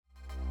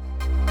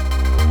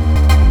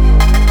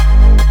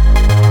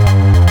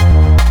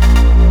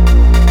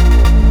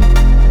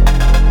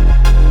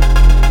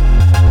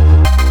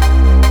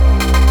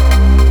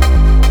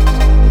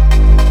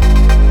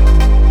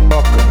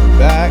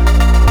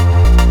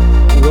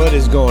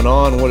going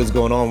on? What is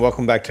going on?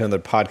 Welcome back to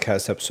another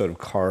podcast episode of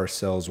Car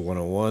Sales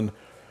 101.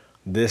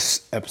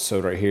 This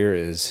episode right here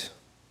is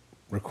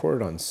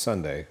recorded on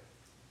Sunday,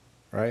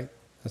 right?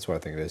 That's what I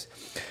think it is.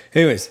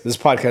 Anyways, this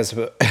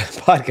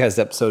podcast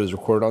episode is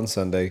recorded on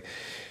Sunday.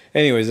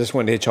 Anyways, just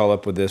wanted to hit y'all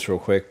up with this real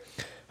quick.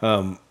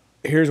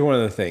 Here's one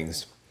of the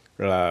things.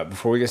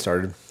 Before we get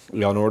started,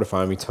 y'all know where to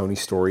find me, Tony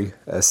Story,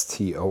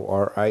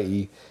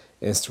 Storie,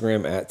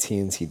 Instagram at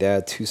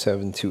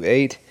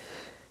TNTDad2728.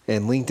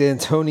 And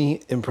LinkedIn,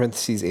 Tony, in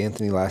parentheses,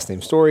 Anthony, last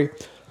name Story.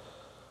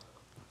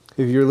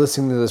 If you're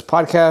listening to this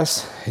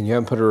podcast and you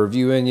haven't put a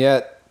review in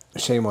yet,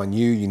 shame on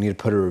you. You need to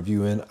put a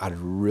review in. I'd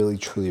really,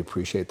 truly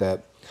appreciate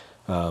that.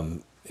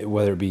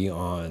 Whether it be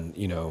on,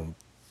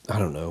 I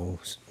don't know.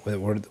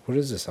 What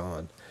is this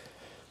on?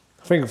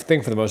 I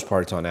think for the most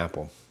part it's on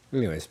Apple.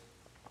 Anyways,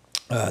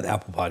 the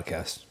Apple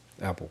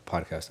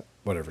Podcast,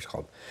 whatever it's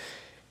called.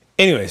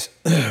 Anyways,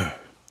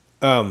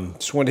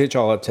 just wanted to hit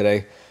y'all up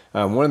today.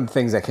 One of the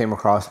things that came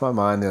across my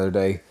mind the other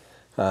day,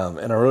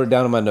 and I wrote it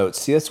down in my notes.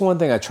 See, that's one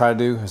thing I try to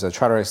do is I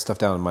try to write stuff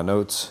down in my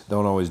notes.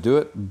 Don't always do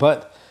it,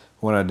 but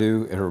when I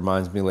do, it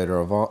reminds me later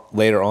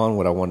on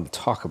what I wanted to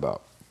talk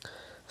about.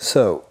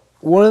 So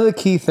one of the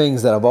key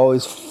things that I've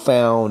always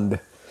found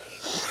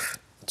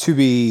to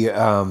be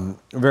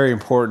very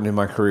important in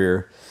my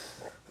career,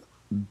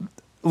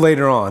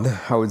 later on,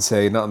 I would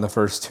say, not in the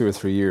first 2 or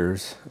 3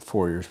 years,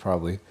 4 years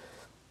probably,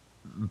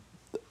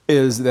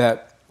 is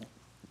that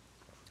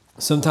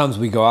sometimes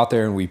we go out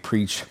there and we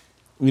preach,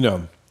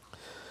 I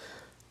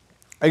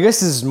guess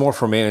this is more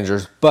for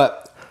managers,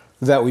 but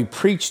that we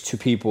preach to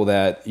people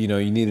that, you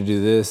need to do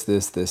this,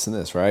 and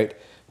this, right?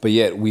 But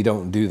yet we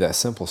don't do that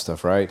simple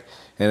stuff, right?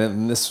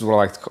 And this is what I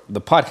like to call the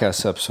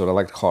podcast episode. I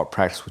like to call it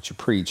practice what you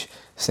preach.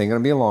 This ain't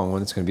going to be a long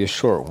one. It's going to be a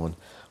short one.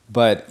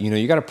 But,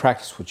 you got to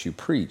practice what you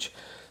preach.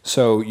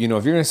 So, if you're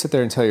going to sit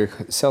there and tell your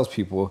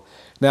salespeople,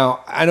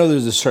 now I know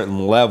there's a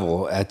certain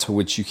level to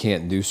which you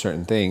can't do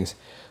certain things.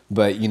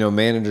 But,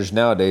 managers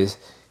nowadays,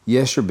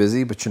 yes, you're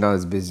busy, but you're not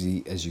as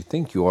busy as you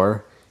think you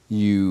are.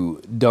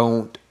 You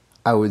don't,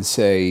 I would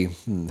say,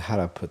 how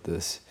do I put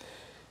this?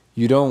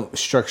 You don't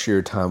structure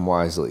your time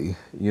wisely.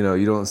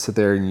 You don't sit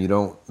there and you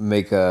don't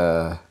make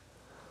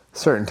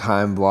certain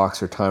time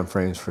blocks or time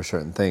frames for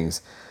certain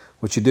things.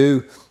 What you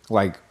do,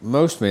 like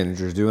most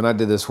managers do, and I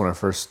did this when I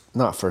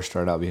not first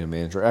started out being a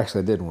manager.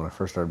 Actually, I did when I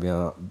first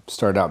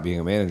started out being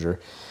a manager.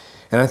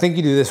 And I think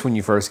you do this when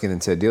you first get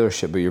into a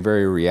dealership, but you're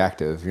very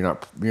reactive. You're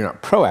not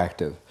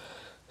proactive.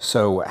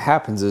 So what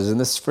happens is, and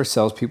this is for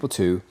salespeople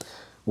too,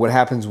 what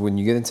happens when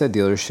you get into a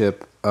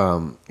dealership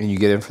and you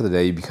get in for the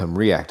day, you become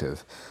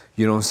reactive.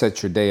 You don't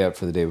set your day up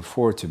for the day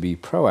before to be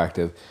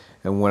proactive.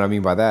 And what I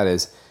mean by that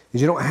is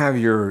you don't have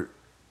your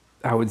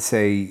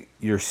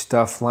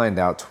stuff lined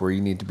out to where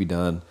you need to be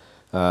done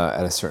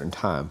at a certain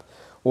time,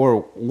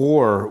 or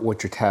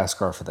what your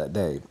tasks are for that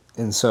day.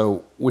 And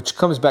so, which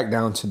comes back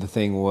down to the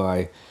thing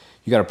why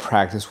you got to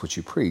practice what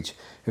you preach.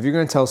 If you're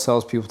going to tell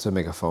salespeople to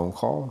make a phone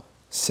call,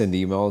 send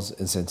emails,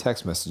 and send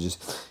text messages,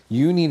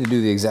 you need to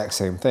do the exact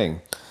same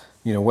thing.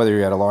 Whether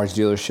you're at a large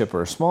dealership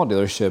or a small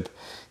dealership,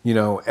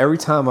 every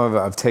time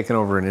I've taken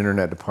over an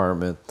internet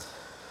department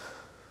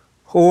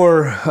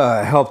or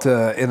helped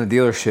in a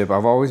dealership,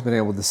 I've always been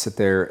able to sit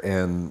there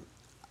and,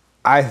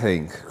 I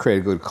think,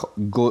 create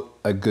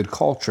a good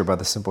culture by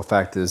the simple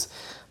fact is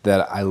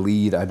that I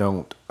lead. I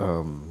don't.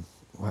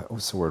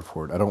 What's the word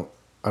for it?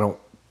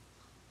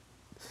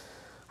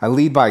 I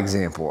lead by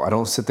example. I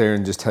don't sit there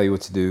and just tell you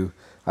what to do.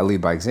 I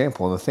lead by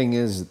example. And the thing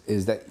is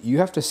that you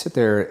have to sit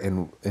there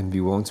and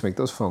be willing to make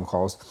those phone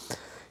calls.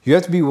 You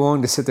have to be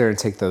willing to sit there and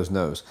take those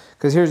no's.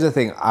 Because here's the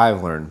thing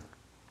I've learned.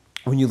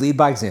 When you lead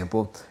by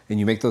example and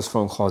you make those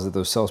phone calls that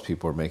those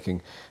salespeople are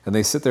making, and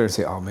they sit there and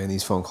say, oh man,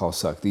 these phone calls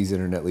suck, these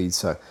internet leads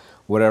suck,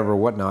 whatever,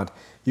 whatnot,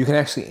 you can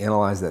actually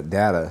analyze that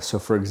data. So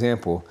for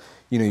example,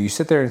 you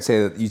sit there and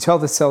say that you tell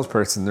the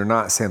salesperson they're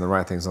not saying the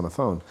right things on the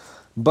phone.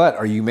 But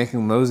are you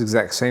making those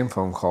exact same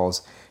phone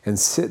calls and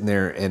sitting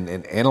there and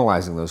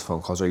analyzing those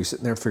phone calls? Are you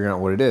sitting there figuring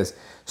out what it is?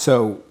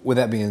 So with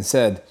that being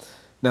said,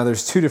 now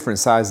there's two different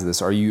sides of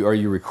this. Are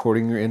you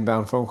recording your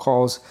inbound phone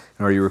calls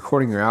and are you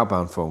recording your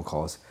outbound phone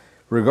calls?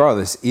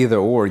 Regardless, either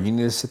or, you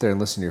need to sit there and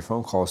listen to your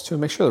phone calls too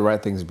and make sure the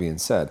right things are being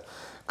said.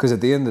 Because at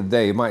the end of the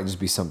day, it might just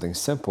be something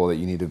simple that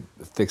you need to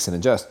fix and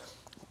adjust.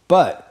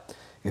 But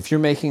if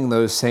you're making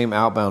those same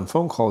outbound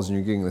phone calls and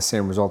you're getting the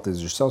same result as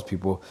your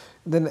salespeople,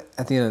 then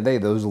at the end of the day,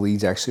 those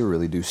leads actually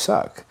really do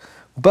suck.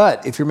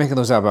 But if you're making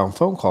those outbound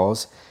phone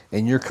calls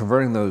and you're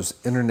converting those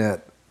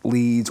internet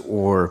leads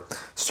or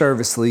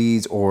service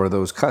leads or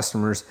those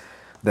customers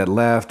that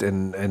left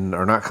and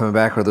are not coming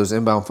back, or those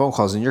inbound phone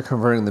calls, and you're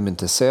converting them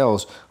into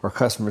sales or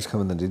customers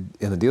coming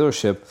in the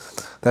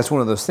dealership, that's one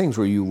of those things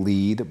where you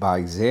lead by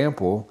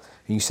example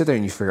and you sit there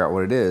and you figure out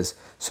what it is.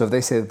 So if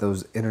they say that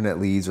those internet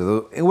leads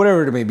or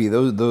whatever it may be,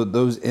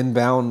 those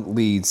inbound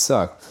leads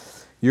suck,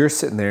 you're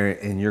sitting there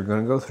and you're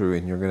going to go through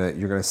and you're going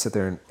to sit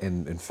there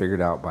and figure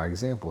it out by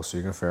example. So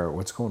you're going to figure out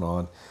what's going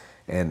on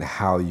and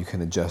how you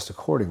can adjust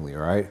accordingly,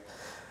 all right?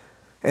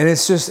 And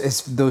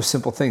it's those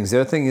simple things.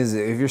 The other thing is,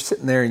 if you're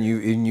sitting there and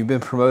you've been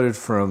promoted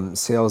from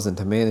sales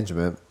into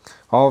management,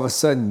 all of a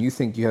sudden you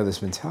think you have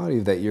this mentality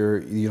that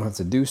you don't have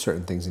to do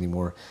certain things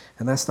anymore,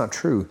 and that's not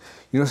true.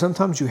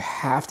 Sometimes you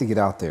have to get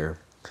out there.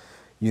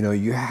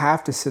 You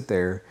have to sit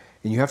there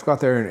and you have to go out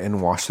there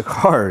and wash the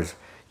cars.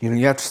 You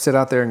have to sit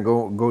out there and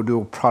go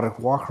do a product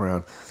walk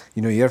around.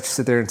 You have to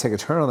sit there and take a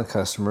turn on the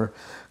customer,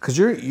 because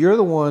you're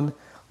the one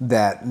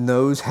that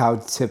knows how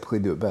to typically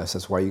do it best.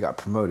 That's why you got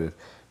promoted,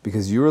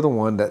 because you were the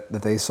one that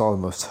they saw the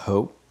most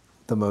hope,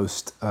 the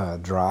most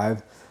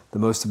drive, the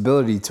most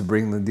ability to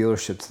bring the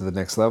dealership to the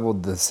next level,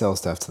 the sales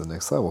staff to the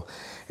next level.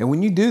 And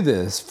when you do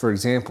this, for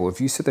example, if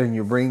you sit there and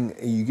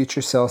you get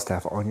your sales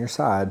staff on your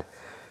side,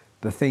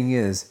 the thing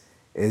is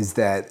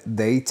that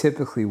they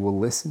typically will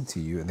listen to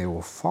you and they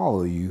will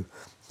follow you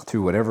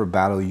through whatever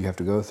battle you have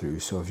to go through.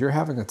 So if you're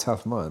having a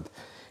tough month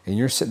and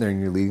you're sitting there and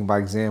you're leading by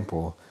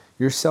example,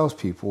 your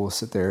salespeople will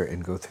sit there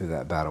and go through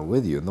that battle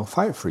with you, and they'll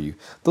fight for you.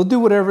 They'll do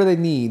whatever they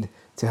need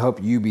to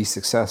help you be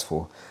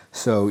successful.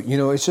 So,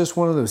 it's just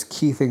one of those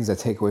key things I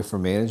take away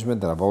from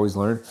management that I've always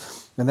learned.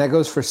 And that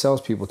goes for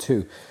salespeople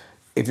too.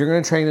 If you're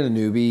going to train a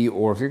newbie,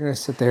 or if you're going to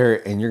sit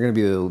there and you're going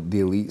to be the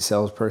elite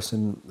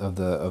salesperson of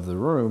the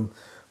room,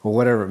 or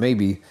whatever it may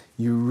be,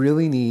 you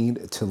really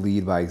need to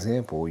lead by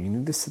example. You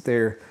need to sit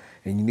there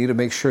and you need to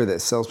make sure that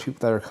salespeople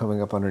that are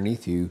coming up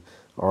underneath you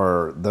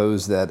are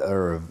those that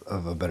are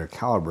of a better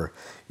caliber.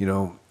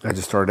 I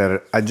just started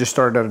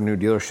at a new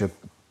dealership,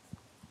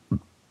 and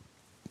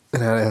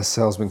I had a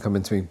salesman come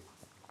into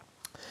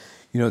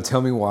me,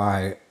 tell me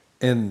why,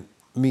 and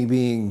me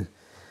being,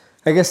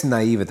 I guess,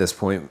 naive at this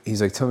point,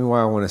 he's like, tell me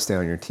why I want to stay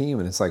on your team.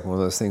 And it's like one of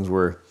those things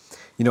where,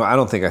 I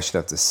don't think I should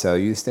have to sell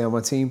you to stay on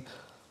my team.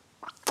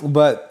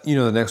 But,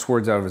 the next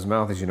words out of his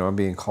mouth is, I'm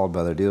being called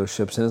by other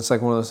dealerships. And it's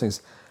like one of those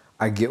things,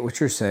 I get what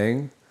you're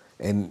saying.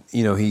 And,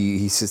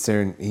 he sits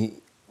there and he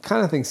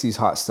kind of thinks he's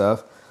hot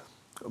stuff.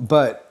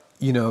 But,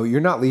 you're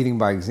not leading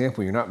by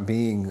example. You're not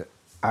being,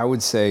 I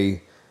would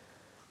say,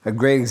 a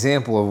great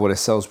example of what a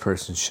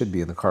salesperson should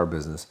be in the car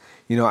business.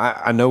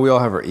 I know we all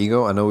have our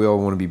ego. I know we all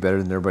want to be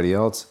better than everybody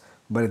else.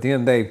 But at the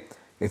end of the day,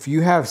 if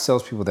you have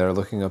salespeople that are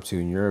looking up to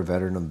you and you're a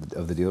veteran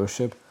of the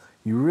dealership,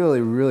 you really,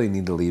 really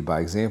need to lead by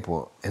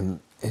example. And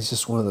it's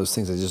just one of those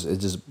things that it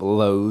just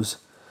blows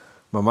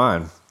my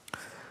mind.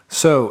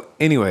 So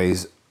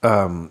anyways,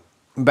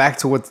 back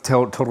to what the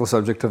total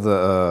subject of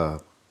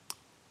the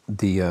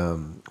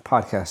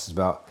podcast is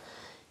about.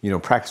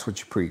 Practice what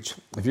you preach.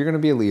 If you're going to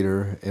be a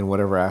leader in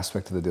whatever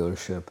aspect of the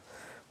dealership,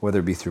 whether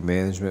it be through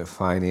management,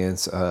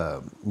 finance,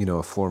 a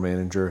floor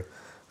manager,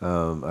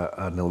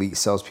 an elite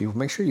salespeople,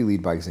 make sure you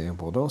lead by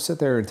example. Don't sit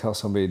there and tell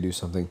somebody to do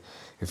something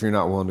if you're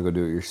not willing to go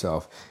do it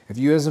yourself. If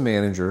you as a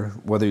manager,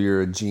 whether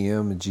you're a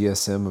GM, a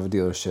GSM of a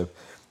dealership,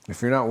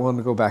 if you're not willing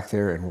to go back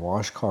there and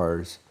wash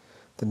cars,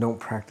 then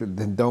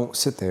don't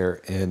sit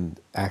there and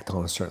act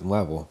on a certain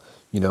level.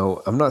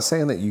 I'm not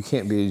saying that you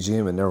can't be a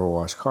GM and never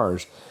wash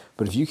cars,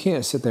 but if you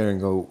can't sit there and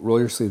go roll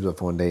your sleeves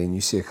up one day and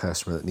you see a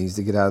customer that needs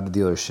to get out of the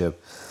dealership,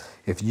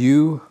 if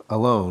you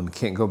alone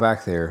can't go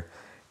back there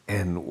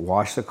and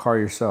wash the car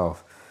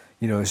yourself,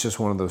 it's just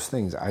one of those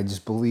things. I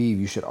just believe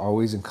you should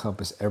always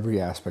encompass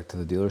every aspect of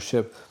the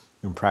dealership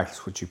and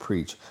practice what you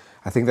preach.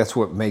 I think that's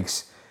what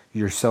makes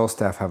your sales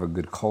staff have a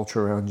good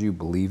culture around you,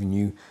 believe in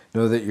you,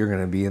 know that you're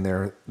going to be in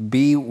there,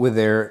 be with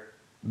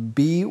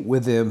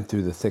them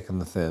through the thick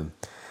and the thin.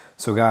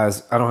 So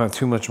guys, I don't have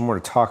too much more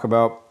to talk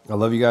about. I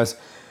love you guys.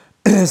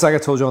 It's like I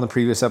told you on the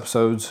previous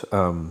episodes,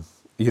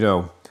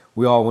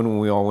 we all win when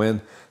we all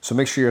win. So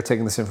make sure you're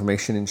taking this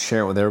information and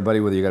sharing it with everybody,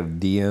 whether you got a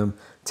DM,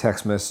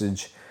 text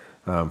message,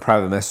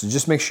 private message.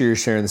 Just make sure you're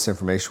sharing this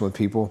information with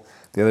people.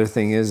 The other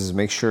thing is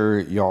make sure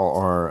y'all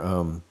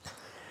are,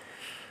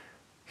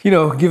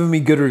 giving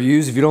me good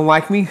reviews. If you don't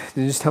like me,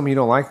 then just tell me you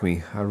don't like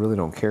me. I really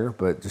don't care,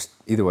 but just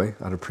either way,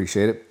 I'd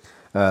appreciate it.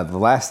 The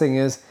last thing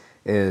is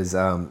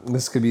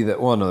this could be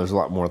there's a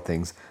lot more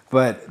things,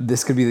 but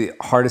this could be the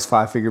hardest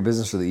 5-figure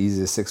business or the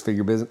easiest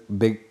 6-figure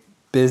big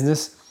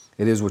business.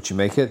 It is what you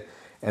make it.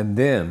 And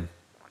then,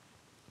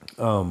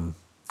 what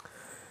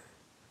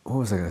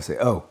was I going to say?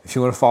 Oh, if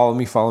you want to follow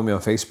me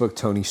on Facebook,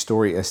 Tony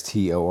Story,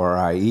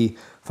 STORIE.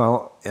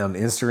 Follow on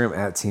Instagram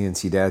at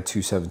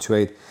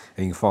TNTDad2728.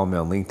 And you can follow me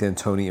on LinkedIn,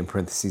 Tony in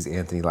parentheses,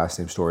 Anthony, last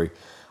name Story.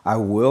 I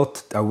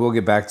will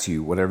get back to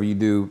you. Whatever you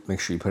do, make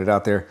sure you put it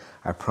out there.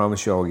 I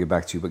promise you I will get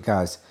back to you. But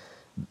guys,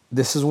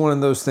 this is one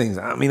of those things.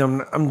 I mean,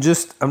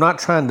 I'm not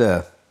trying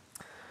to,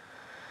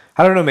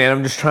 I don't know, man.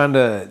 I'm just trying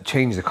to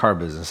change the car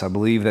business. I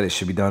believe that it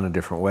should be done a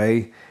different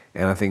way.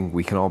 And I think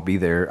we can all be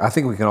there. I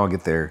think we can all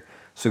get there.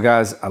 So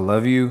guys, I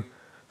love you.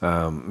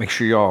 Make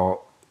sure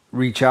y'all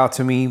reach out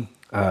to me,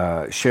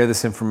 share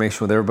this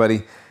information with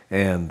everybody.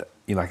 And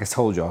like I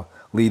told y'all,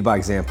 lead by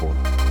example.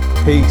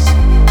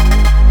 Peace.